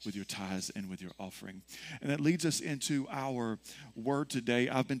with your tithes and with your offering. And that leads us into our word today.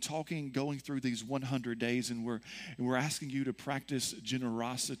 I've been going through these 100 days, and we're asking you to practice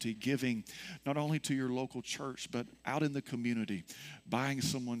generosity, giving not only to your local church, but out in the community, buying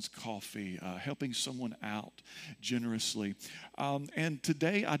someone's coffee, helping someone out generously. And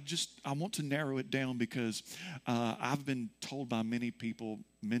today I want to narrow it down because I've been told by many people,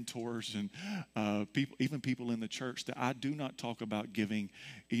 mentors and people, even people in the church, that I do not talk about giving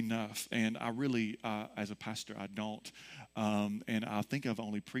enough. And I really, as a pastor, I don't. And I think I've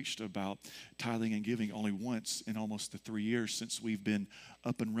only preached about tithing and giving only once in almost the 3 years since we've been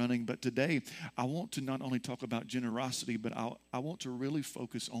up and running. But today, I want to not only talk about generosity, but I want to really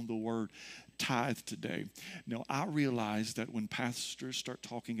focus on the word tithe today. Now, I realize that when pastors start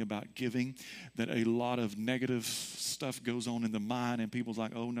talking about giving, that a lot of negative stuff goes on in the mind, and people's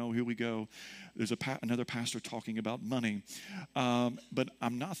like, oh no, here we go. There's another pastor talking about money. But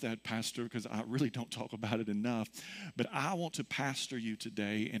I'm not that pastor because I really don't talk about it enough. But I want to pastor you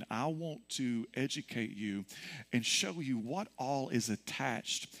today, and I want to educate you and show you what all is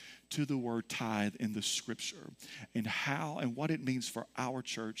attached to the word tithe in the scripture, and how and what it means for our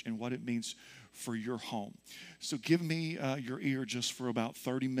church and what it means for your home. So give me your ear just for about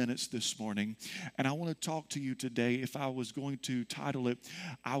 30 minutes this morning. And I want to talk to you today. If I was going to title it,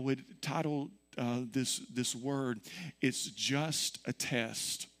 I would title this word, it's just a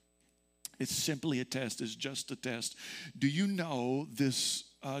test. It's simply a test. It's just a test. Do you know this?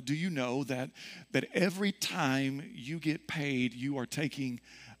 Do you know that every time you get paid, you are taking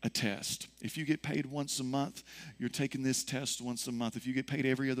a test? If you get paid once a month, you're taking this test once a month. If you get paid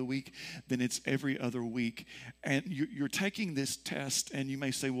every other week, then it's every other week. And you're taking this test, and you may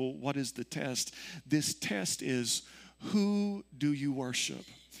say, well, what is the test? This test is, who do you worship?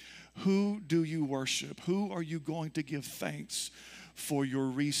 Who do you worship? Who are you going to give thanks for your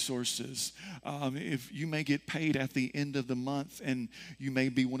resources? If you may get paid at the end of the month, and you may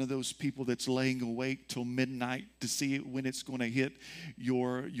be one of those people that's laying awake till midnight to see when it's going to hit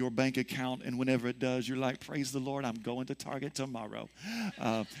your bank account, and whenever it does, you're like, praise the Lord, I'm going to Target tomorrow.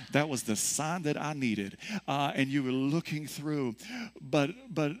 That was the sign that I needed. And you were looking through, but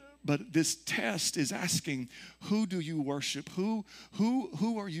this test is asking, who do you worship? Who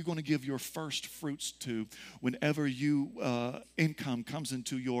are you going to give your first fruits to whenever income comes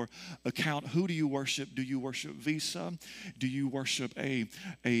into your account? Who do you worship? Do you worship Visa? Do you worship a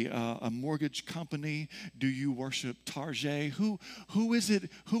mortgage company? Do you worship Target? Who is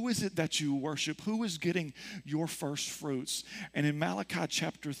it that you worship? Who is getting your first fruits? And in Malachi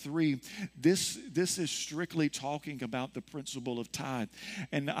chapter 3, this is strictly talking about the principle of tithe.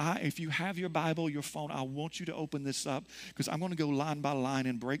 And if you have your Bible, your phone, I want you to open this up, because I'm going to go line by line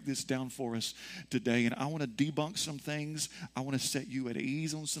and break this down for us today. And I want to debunk some things. I want to set you at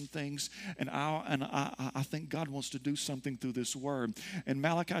ease on some things. And I think God wants to do something through this word. In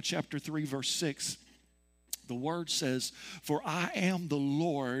Malachi chapter 3, verse 6, the word says, for I am the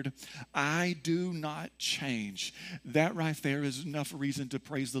Lord, I do not change. That right there is enough reason to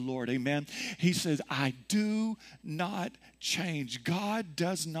praise the Lord. Amen. He says, I do not change. God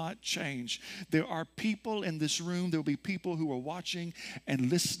does not change. There are people in this room, there will be people who are watching and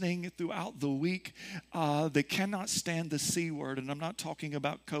listening throughout the week that cannot stand the C word. And I'm not talking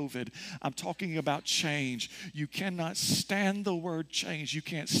about COVID. I'm talking about change. You cannot stand the word change. You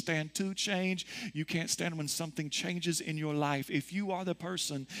can't stand to change. You can't stand when something changes in your life. If you are the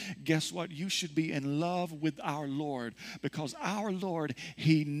person, guess what? You should be in love with our Lord, because our Lord,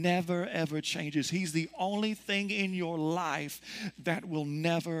 He never ever changes. He's the only thing in your life that will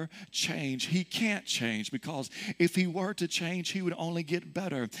never change. He can't change, because if He were to change, He would only get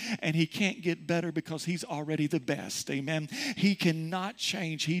better, and He can't get better because He's already the best. Amen. He cannot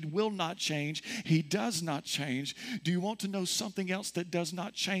change. He will not change. He does not change. Do you want to know something else that does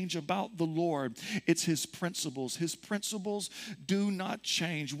not change about the Lord? It's His principles. His principles do not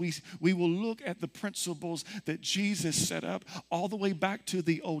change. We will look at the principles that Jesus set up all the way back to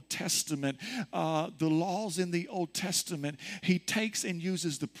the Old Testament. The laws in the Old Testament, He takes and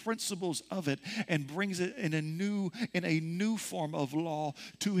uses the principles of it and brings it in a new form of law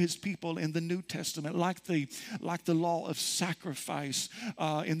to His people in the New Testament, like the law of sacrifice.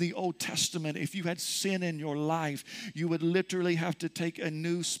 In the Old Testament, if you had sin in your life, you would literally have to take a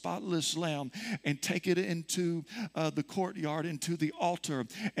new spotless lamb and take it into the courtyard, into the altar,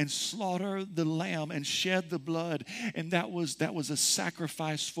 and slaughter the lamb and shed the blood, and that was a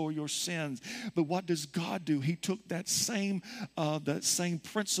sacrifice for your sins. But what does God do? He took that same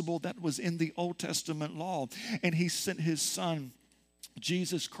principle that was in the Old Testament law, and He sent His Son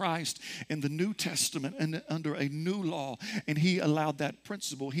Jesus Christ in the New Testament and under a new law, and he allowed that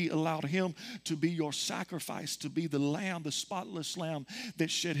principle. He allowed him to be your sacrifice, to be the lamb, the spotless lamb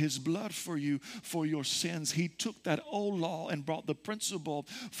that shed his blood for you for your sins. He took that old law and brought the principle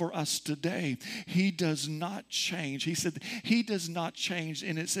for us today. He does not change. He said he does not change,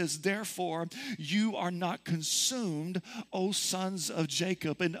 and it says, therefore, you are not consumed, O sons of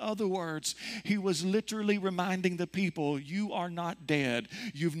Jacob. In other words, he was literally reminding the people, you are not dead.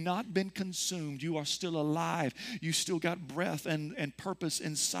 You've not been consumed. You are still alive. You still got breath and purpose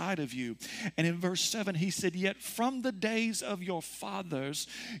inside of you. And in verse 7, he said, yet from the days of your fathers,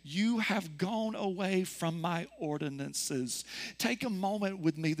 you have gone away from my ordinances. Take a moment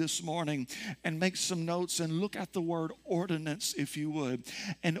with me this morning and make some notes and look at the word ordinance, if you would.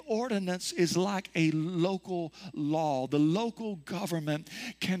 An ordinance is like a local law. The local government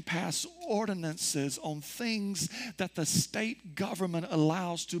can pass ordinances on things that the state government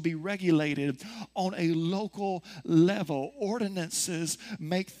allows to be regulated on a local level. Ordinances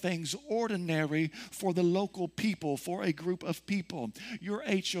make things ordinary for the local people, for a group of people. Your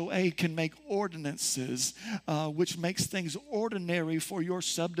HOA can make ordinances which makes things ordinary for your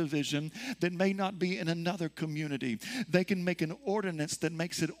subdivision that may not be in another community. They can make an ordinance that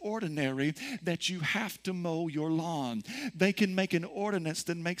makes it ordinary that you have to mow your lawn. They can make an ordinance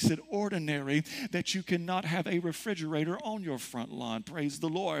that makes it ordinary that you cannot have a refrigerator on your front lawn. Praise the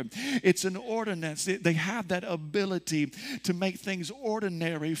Lord. It's an ordinance. They have that ability to make things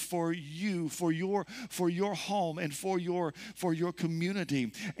ordinary for you, for your home, and for your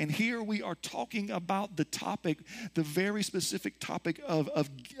community. And here we are talking about the topic, the very specific topic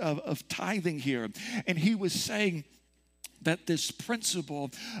of tithing here. And he was saying that this principle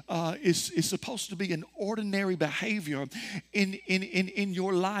is supposed to be an ordinary behavior in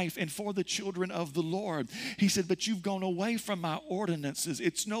your life and for the children of the Lord. He said, but you've gone away from my ordinances.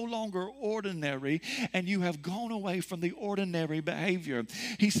 It's no longer ordinary, and you have gone away from the ordinary behavior.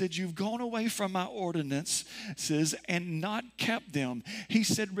 He said, you've gone away from my ordinances and not kept them. He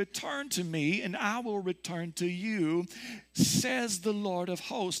said, return to me, and I will return to you, says the Lord of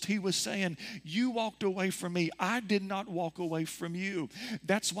hosts. He was saying, you walked away from me. I did not walk away from you.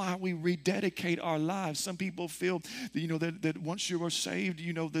 That's why we rededicate our lives. Some people feel that once you are saved,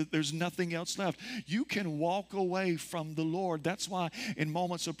 that there's nothing else left. You can walk away from the Lord. That's why in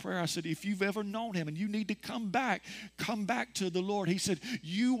moments of prayer I said, if you've ever known him and you need to come back to the Lord. He said,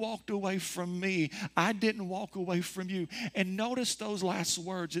 you walked away from me. I didn't walk away from you. And notice those last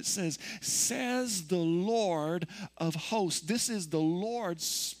words. It says the Lord of hosts. This is the Lord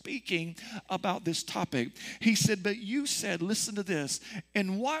speaking about this topic. He said, but you said, listen to this,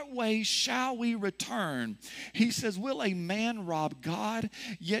 in what way shall we return? He says, will a man rob God?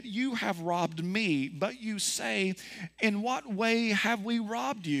 Yet you have robbed me. But you say, in what way have we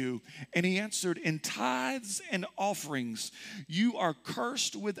robbed you? And he answered, in tithes and offerings. You are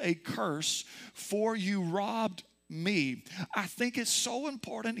cursed with a curse, for you robbed me. I think it's so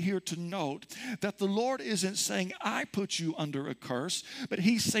important here to note that the Lord isn't saying, I put you under a curse, but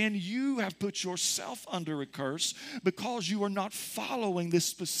he's saying you have put yourself under a curse because you are not following this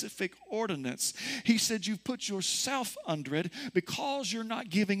specific ordinance. He said, you've put yourself under it because you're not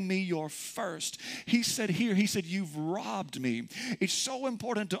giving me your first. He said, you've robbed me. It's so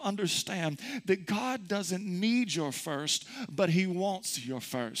important to understand that God doesn't need your first, but he wants your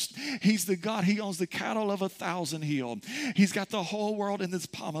first. He's the God, he owns the cattle of 1,000 hill. He's got the whole world in the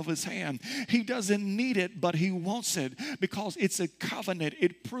palm of his hand. He doesn't need it, but he wants it because it's a covenant.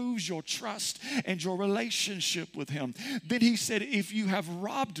 It proves your trust and your relationship with him. Then he said, if you have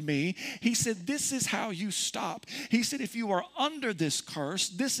robbed me, he said, this is how you stop. He said, if you are under this curse,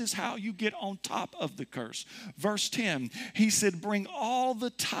 this is how you get on top of the curse. Verse 10, he said, bring all the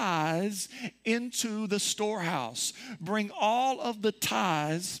tithes into the storehouse. Bring all of the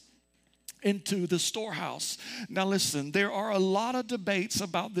tithes into the storehouse. Now listen, there are a lot of debates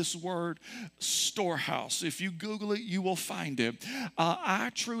about this word storehouse. If you Google it, you will find it. I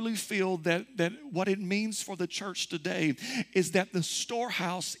truly feel that what it means for the church today is that the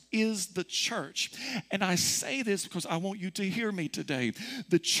storehouse is the church. And I say this because I want you to hear me today.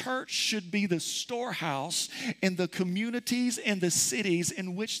 The church should be the storehouse in the communities and the cities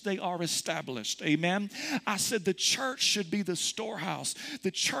in which they are established. Amen. I said the church should be the storehouse. The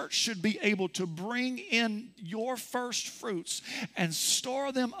church should be able to bring in your first fruits and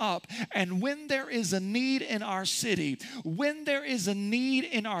store them up. And when there is a need in our city, when there is a need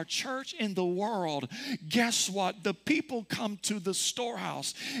in our church, in the world, guess what? The people come to the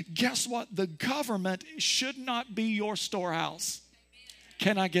storehouse. Guess what? The government should not be your storehouse.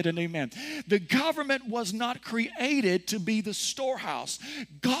 Can I get an amen? The government was not created to be the storehouse.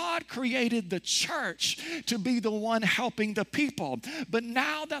 God created the church to be the one helping the people. But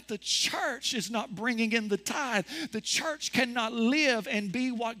now that the church is not bringing in the tithe, the church cannot live and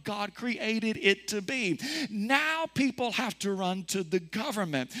be what God created it to be. Now people have to run to the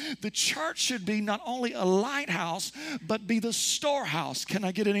government. The church should be not only a lighthouse, but be the storehouse. Can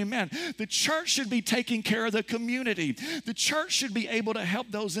I get an amen? The church should be taking care of the community. The church should be able to help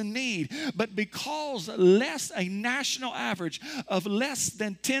those in need. But because a national average of less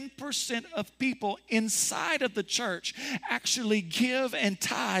than 10% of people inside of the church actually give and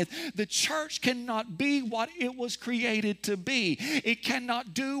tithe, the church cannot be what it was created to be. It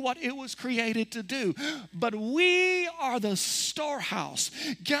cannot do what it was created to do. But we are the storehouse.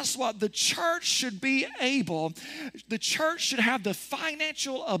 Guess what? The church should have the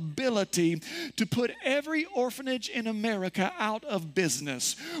financial ability to put every orphanage in America out of business.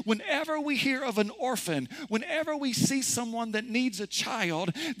 Whenever we hear of an orphan, whenever we see someone that needs a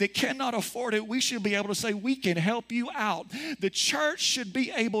child that cannot afford it, we should be able to say, we can help you out. The church should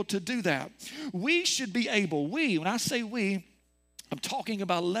be able to do that. We should be able, when I say we, I'm talking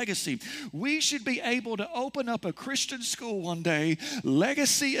about legacy. We should be able to open up a Christian school one day,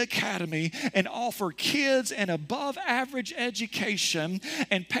 Legacy Academy, and offer kids an above average education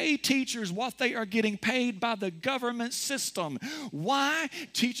and pay teachers what they are getting paid by the government system. Why?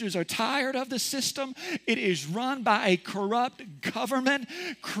 Teachers are tired of the system. It is run by a corrupt government.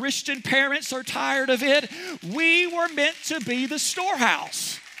 Christian parents are tired of it. We were meant to be the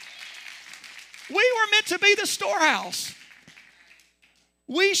storehouse. We were meant to be the storehouse.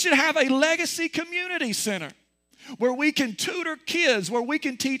 We should have a legacy community center where we can tutor kids, where we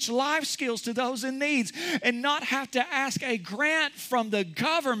can teach life skills to those in need and not have to ask a grant from the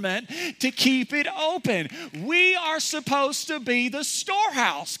government to keep it open. We are supposed to be the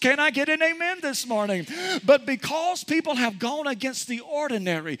storehouse. Can I get an amen this morning? But because people have gone against the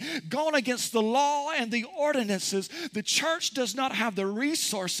ordinary, gone against the law and the ordinances, the church does not have the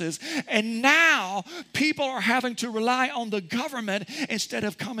resources, and now people are having to rely on the government instead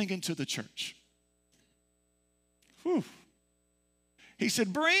of coming into the church. Whew. He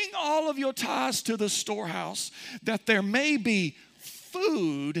said, bring all of your tithes to the storehouse, that there may be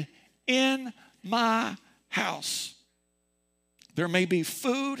food in my house. There may be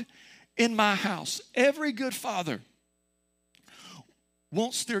food in my house. Every good father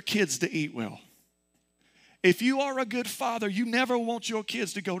wants their kids to eat well. If you are a good father, you never want your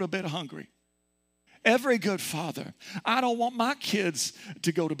kids to go to bed hungry. Every good father. I don't want my kids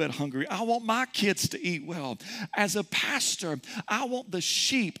to go to bed hungry. I want my kids to eat well. As a pastor, I want the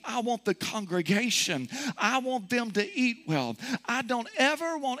sheep. I want the congregation. I want them to eat well. I don't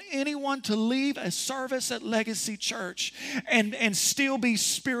ever want anyone to leave a service at Legacy Church and still be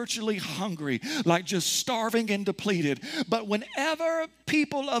spiritually hungry, like just starving and depleted. But whenever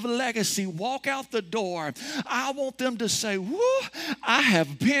people of Legacy walk out the door, I want them to say, woo, I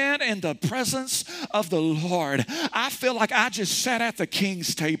have been in the presence of the Lord. I feel like I just sat at the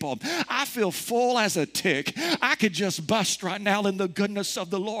king's table. I feel full as a tick. I could just bust right now in the goodness of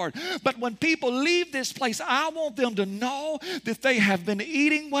the Lord. But when people leave this place, I want them to know that they have been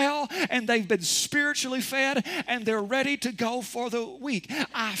eating well and they've been spiritually fed and they're ready to go for the week.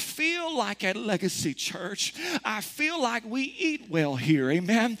 I feel like at Legacy Church, I feel like we eat well here.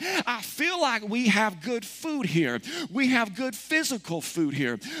 Amen. I feel like we have good food here. We have good physical food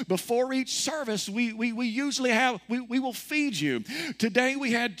here. Before each service, we will feed you. Today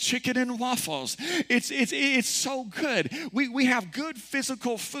we had chicken and waffles. It's so good. We have good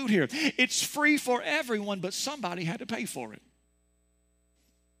physical food here. It's free for everyone, but somebody had to pay for it.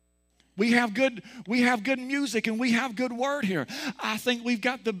 We have good music and we have good word here. I think we've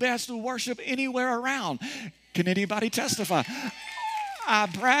got the best worship anywhere around. Can anybody testify? I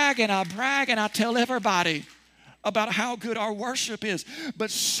brag and I tell everybody about how good our worship is, but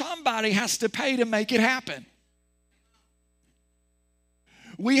somebody has to pay to make it happen.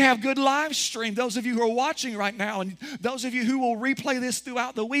 We have good live stream. Those of you who are watching right now, and those of you who will replay this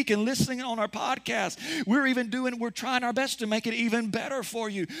throughout the week and listening on our podcast, we're trying our best to make it even better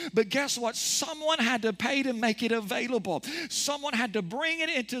for you. But guess what? Someone had to pay to make it available. Someone had to bring it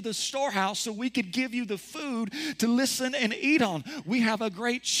into the storehouse so we could give you the food to listen and eat on. We have a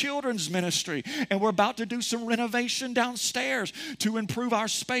great children's ministry, and we're about to do some renovation downstairs to improve our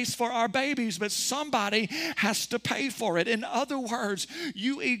space for our babies, but somebody has to pay for it. In other words, you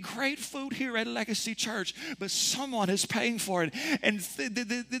You eat great food here at Legacy Church, but someone is paying for it. And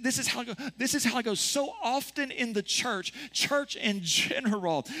this is how it goes. This is how it goes. So often in the church in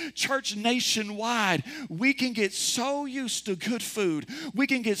general, church nationwide, we can get so used to good food. We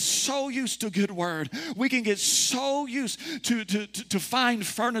can get so used to good word. We can get so used to fine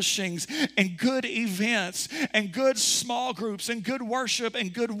furnishings and good events and good small groups and good worship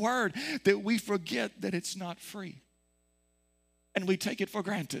and good word that we forget that it's not free. And we take it for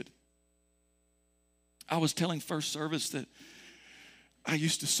granted. I was telling first service that I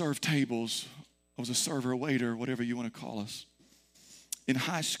used to serve tables. I was a server, a waiter, whatever you want to call us, in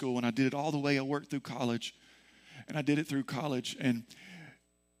high school, and I did it all the way. I worked through college, and I did it through college, and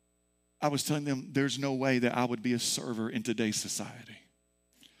I was telling them there's no way that I would be a server in today's society.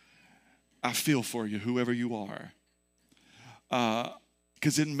 I feel for you, whoever you are,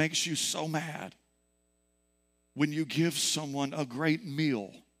 because it makes you so mad when you give someone a great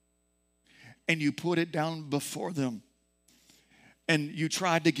meal and you put it down before them and you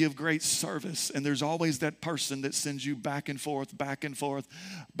tried to give great service, and there's always that person that sends you back and forth,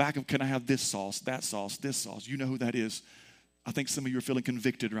 can I have this sauce, that sauce, this sauce? You know who that is. I think some of you are feeling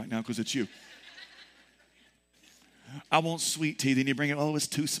convicted right now because it's you. I want sweet tea. Then you bring it, oh, it's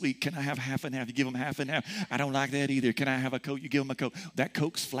too sweet. Can I have half and half? You give them half and half. I don't like that either. Can I have a Coke? You give them a Coke. That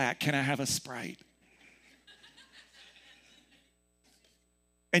Coke's flat. Can I have a Sprite?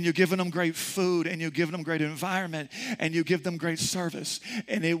 And you're giving them great food, and you're giving them great environment, and you give them great service.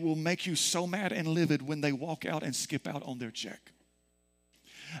 And it will make you so mad and livid when they walk out and skip out on their check.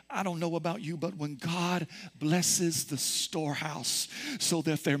 I don't know about you, but when God blesses the storehouse so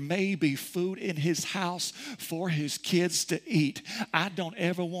that there may be food in his house for his kids to eat, I don't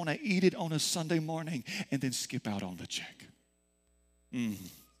ever want to eat it on a Sunday morning and then skip out on the check. Whew,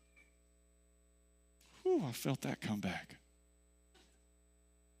 I felt that come back.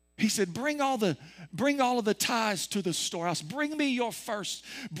 He said, bring all of the tithes to the storehouse. Bring me your first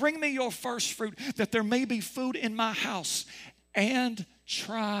fruit, that there may be food in my house, and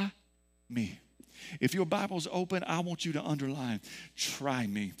try me. If your Bible's open, I want you to underline, try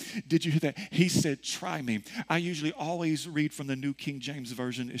me. Did you hear that? He said, try me. I usually always read from the New King James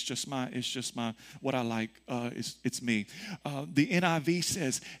Version. It's just my what I like. It's me. The NIV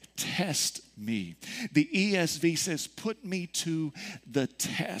says, test me. The ESV says, put me to the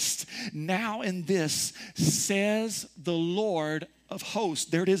test. Now in this, says the Lord of hosts.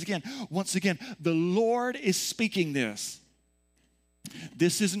 There it is again. Once again, the Lord is speaking this.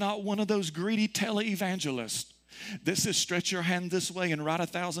 This is not one of those greedy televangelists. This is stretch your hand this way and write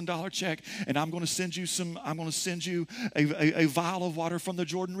 $1,000 check, and I'm going to send you a vial of water from the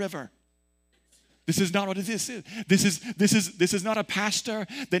Jordan River. This is not what this is. This is not a pastor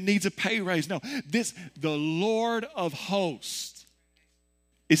that needs a pay raise. No, the Lord of hosts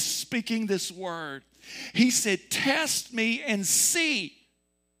is speaking this word. He said, test me and see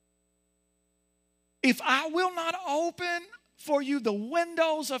if I will not open for you the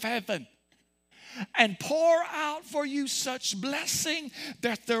windows of heaven and pour out for you such blessing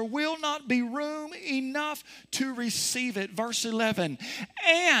that there will not be room enough to receive it. Verse 11,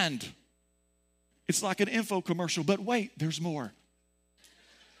 and it's like an info commercial, but wait, there's more.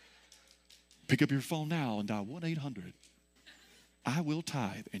 Pick up your phone now and dial 1-800. I will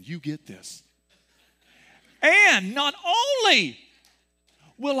tithe, and you get this. And not only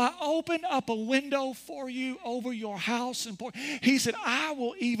will I open up a window for you over your house and pour. He said, I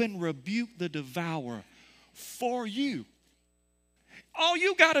will even rebuke the devourer for you. All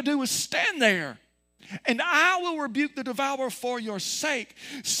you got to do is stand there, and I will rebuke the devourer for your sake,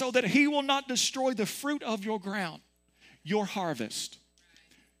 so that he will not destroy the fruit of your ground, your harvest,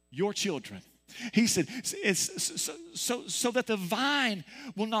 your children. He said, so that the vine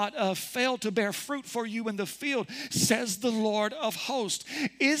will not fail to bear fruit for you in the field, says the Lord of hosts.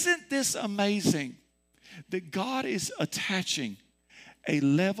 Isn't this amazing that God is attaching a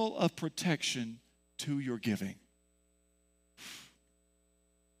level of protection to your giving?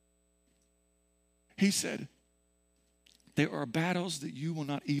 He said, there are battles that you will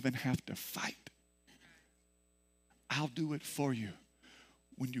not even have to fight. I'll do it for you.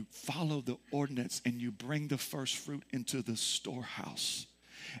 When you follow the ordinance and you bring the first fruit into the storehouse.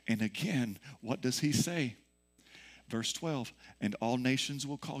 And again, what does he say? Verse 12, and all nations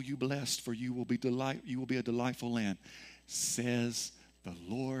will call you blessed, for you will be a delightful land, says the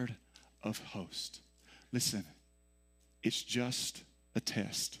Lord of hosts. Listen, it's just a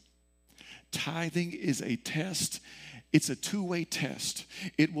test. Tithing is a test. It's a two-way test.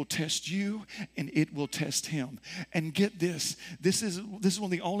 It will test you and it will test him. And get this. This is one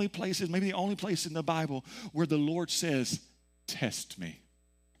of the only places, maybe the only place in the Bible where the Lord says, test me.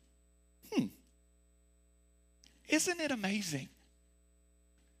 Isn't it amazing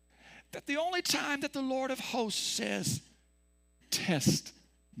that the only time that the Lord of hosts says, test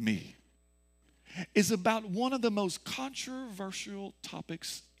me, is about one of the most controversial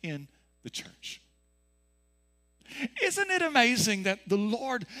topics in the church? Isn't it amazing that the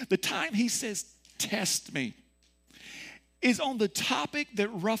Lord, the time he says, test me, is on the topic that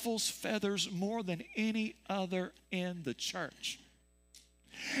ruffles feathers more than any other in the church?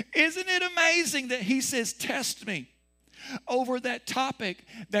 Isn't it amazing that he says, test me, over that topic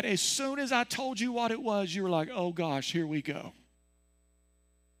that as soon as I told you what it was, you were like, oh gosh, here we go.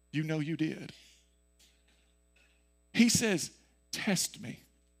 You know you did. He says, test me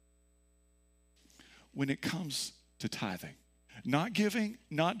when it comes to tithing. Not giving,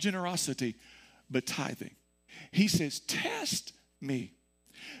 not generosity, but tithing. He says, test me.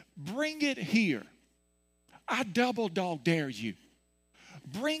 Bring it here. I double dog dare you.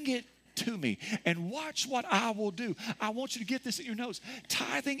 Bring it to me and watch what I will do. I want you to get this in your notes.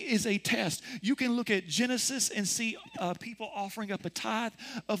 Tithing is a test. You can look at Genesis and see people offering up a tithe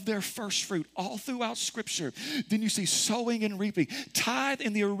of their first fruit all throughout Scripture. Then you see sowing and reaping. Tithe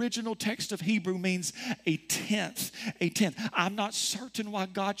in the original text of Hebrew means a tenth. A tenth. I'm not certain why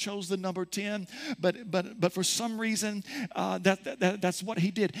God chose the number 10, but for some reason that's what he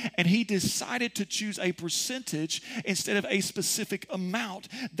did. And he decided to choose a percentage instead of a specific amount.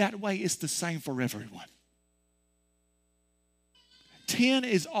 That way it's the same for everyone. 10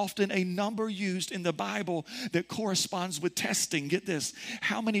 is often a number used in the Bible that corresponds with testing. Get this.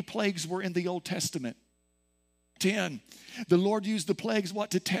 How many plagues were in the Old Testament? 10. The Lord used the plagues,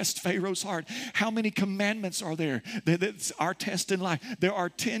 what? To test Pharaoh's heart. How many commandments are there? That's our test in life. There are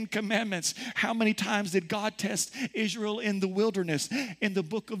 10 commandments. How many times did God test Israel in the wilderness? In the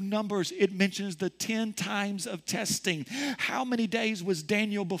book of Numbers, it mentions the 10 times of testing. How many days was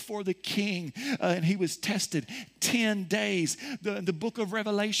Daniel before the king and he was tested? 10 days. The book of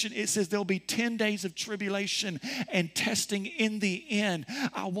Revelation, it says there'll be 10 days of tribulation and testing in the end.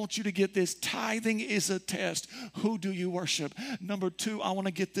 I want you to get this. Tithing is a test. Who do you worship? Number 2, I want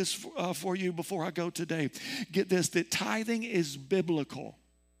to get this for you before I go today. Get this, that tithing is biblical.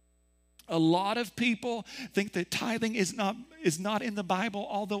 A lot of people think that tithing is not in the Bible,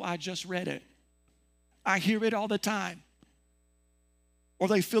 although I just read it. I hear it all the time. Or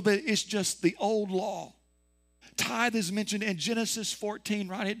they feel that it's just the old law. Tithe is mentioned in Genesis 14.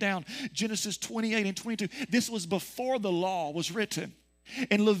 Write it down. Genesis 28 and 22. This was before the law was written.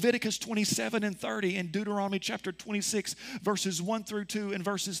 In Leviticus 27 and 30, in Deuteronomy chapter 26, verses 1 through 2, and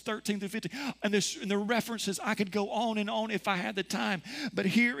verses 13 through 15. And the references, I could go on and on if I had the time. But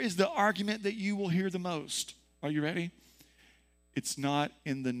here is the argument that you will hear the most. Are you ready? It's not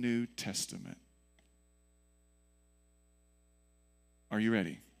in the New Testament. Are you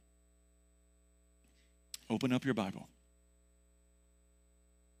ready? Open up your Bible.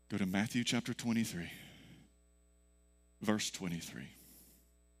 Go to Matthew chapter 23, verse 23.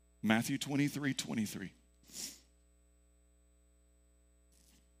 Matthew 23, 23.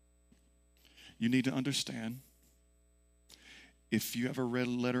 You need to understand, if you have a red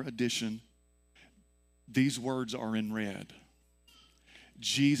letter edition, these words are in red.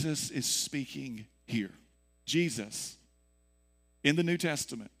 Jesus is speaking here. Jesus, in the New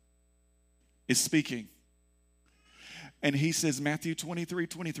Testament, is speaking. And he says, Matthew 23,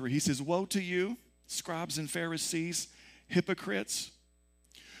 23, he says, woe to you, scribes and Pharisees, hypocrites,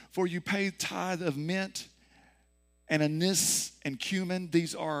 for you pay tithe of mint and anise and cumin.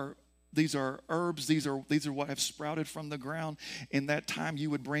 These are herbs. These are what have sprouted from the ground. In that time, you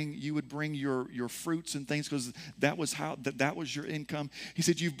would bring your fruits and things, because that was your income. He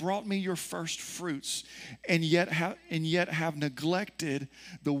said, "You've brought me your first fruits, and yet have neglected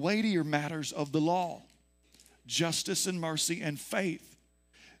the weightier matters of the law, justice and mercy and faith.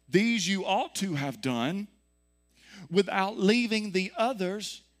 These you ought to have done, without leaving the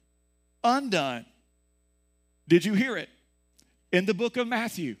others undone." Did you hear it? In the book of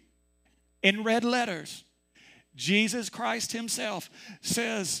Matthew, in red letters, Jesus Christ himself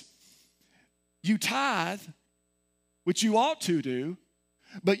says, you tithe, which you ought to do,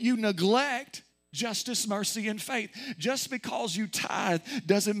 but you neglect justice, mercy, and faith. Just because you tithe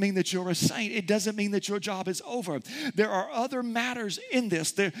doesn't mean that you're a saint. It doesn't mean that your job is over. There are other matters in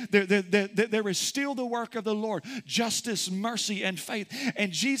this. There is still the work of the Lord, justice, mercy, and faith.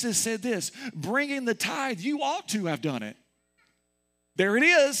 And Jesus said this, bringing the tithe, you ought to have done it. There it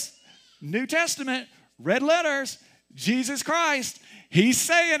is, New Testament, red letters, Jesus Christ. He's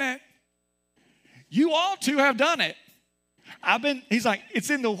saying it. You ought to have done it. He's like, it's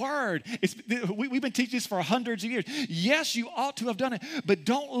in the Word. We've been teaching this for hundreds of years. Yes, you ought to have done it, but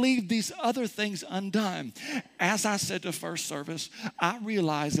don't leave these other things undone. As I said to first service, I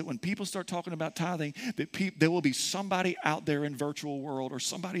realize that when people start talking about tithing, that there will be somebody out there in virtual world or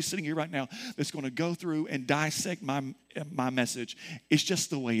somebody sitting here right now that's going to go through and dissect my message. It's just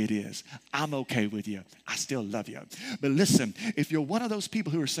the way it is. I'm okay with you. I still love you. But listen, if you're one of those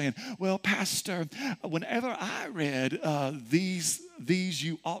people who are saying, well, Pastor, whenever I read these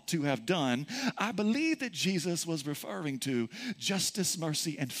you ought to have done, I believe that Jesus was referring to justice,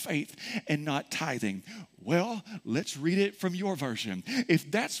 mercy, and faith and not tithing. Well, let's read it from your version.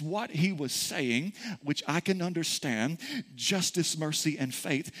 If that's what he was saying, which I can understand, justice, mercy, and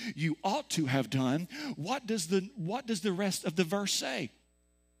faith, you ought to have done, what does the rest of the verse say?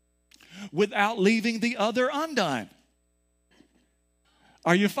 Without leaving the other undone.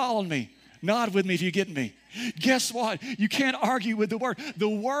 Are you following me? Nod with me if you get me. Guess what? You can't argue with the Word. The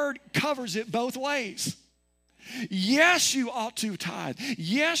Word covers it both ways. Yes, you ought to tithe.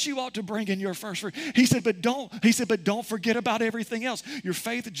 Yes, you ought to bring in your first fruit. He said, but don't forget about everything else. Your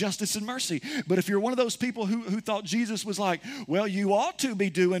faith, justice, and mercy. But if you're one of those people who thought Jesus was like, well, you ought to be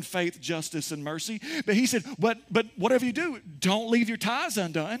doing faith, justice, and mercy. But he said, but whatever you do, don't leave your tithes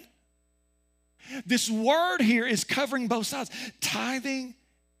undone. This word here is covering both sides. Tithing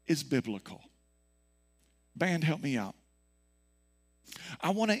is biblical. Band, help me out. I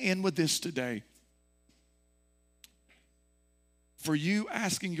want to end with this today. For you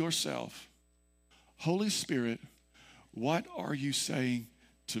asking yourself, Holy Spirit, what are you saying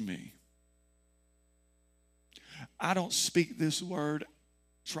to me? I don't speak this word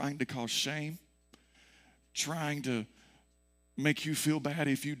trying to cause shame, trying to make you feel bad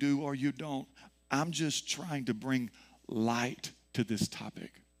if you do or you don't. I'm just trying to bring light to this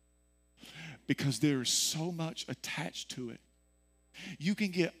topic because there is so much attached to it. You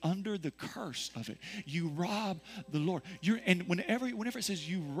can get under the curse of it. You rob the Lord. And whenever it says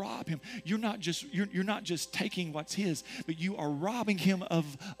you rob him, you're not just taking what's his, but you are robbing him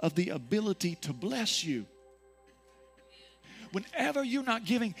of the ability to bless you. Whenever you're not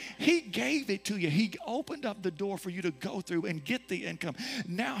giving, he gave it to you. He opened up the door for you to go through and get the income.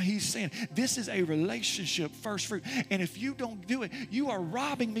 Now he's saying, this is a relationship first fruit. And if you don't do it, you are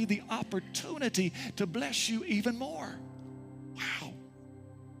robbing me the opportunity to bless you even more. Wow.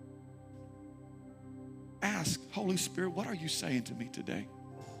 Ask, Holy Spirit, what are you saying to me today?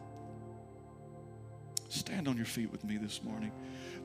 Stand on your feet with me this morning.